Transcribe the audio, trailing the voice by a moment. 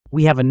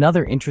We have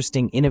another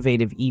interesting,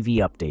 innovative EV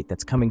update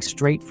that's coming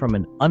straight from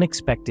an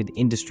unexpected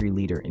industry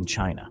leader in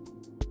China.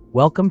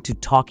 Welcome to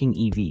Talking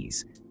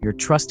EVs, your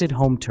trusted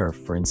home turf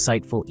for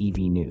insightful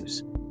EV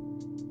news.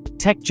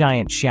 Tech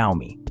giant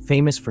Xiaomi,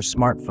 famous for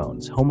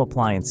smartphones, home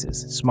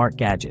appliances, smart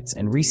gadgets,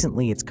 and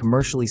recently its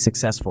commercially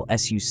successful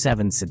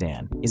SU7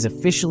 sedan, is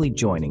officially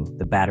joining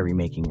the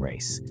battery-making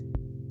race.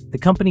 The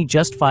company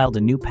just filed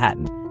a new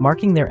patent,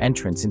 marking their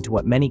entrance into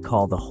what many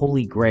call the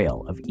holy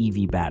grail of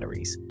EV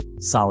batteries,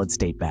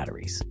 solid-state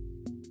batteries.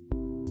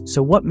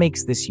 So what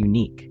makes this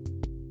unique?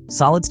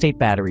 Solid-state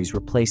batteries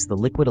replace the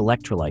liquid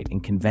electrolyte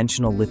in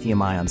conventional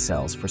lithium-ion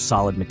cells for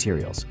solid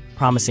materials,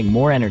 promising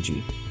more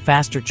energy,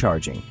 faster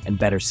charging, and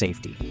better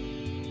safety.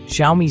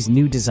 Xiaomi's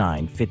new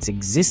design fits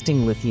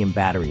existing lithium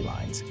battery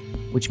lines,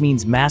 which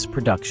means mass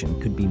production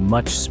could be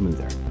much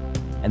smoother.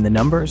 And the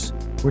numbers?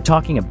 We're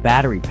talking a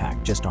battery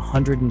pack just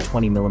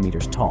 120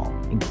 millimeters tall,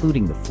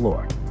 including the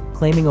floor,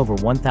 claiming over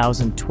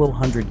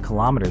 1,200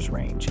 kilometers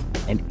range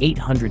and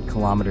 800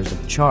 kilometers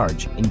of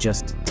charge in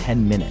just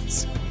 10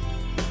 minutes.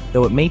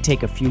 Though it may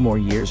take a few more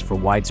years for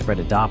widespread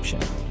adoption,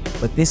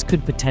 but this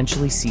could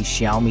potentially see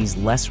Xiaomi's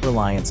less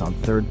reliance on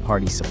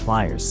third-party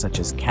suppliers such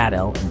as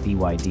CATL and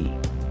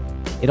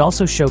BYD. It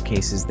also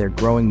showcases their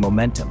growing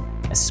momentum,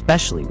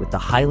 especially with the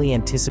highly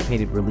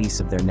anticipated release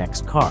of their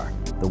next car,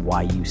 the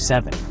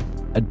YU7,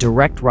 a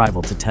direct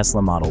rival to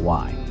Tesla Model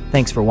Y.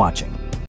 Thanks for watching.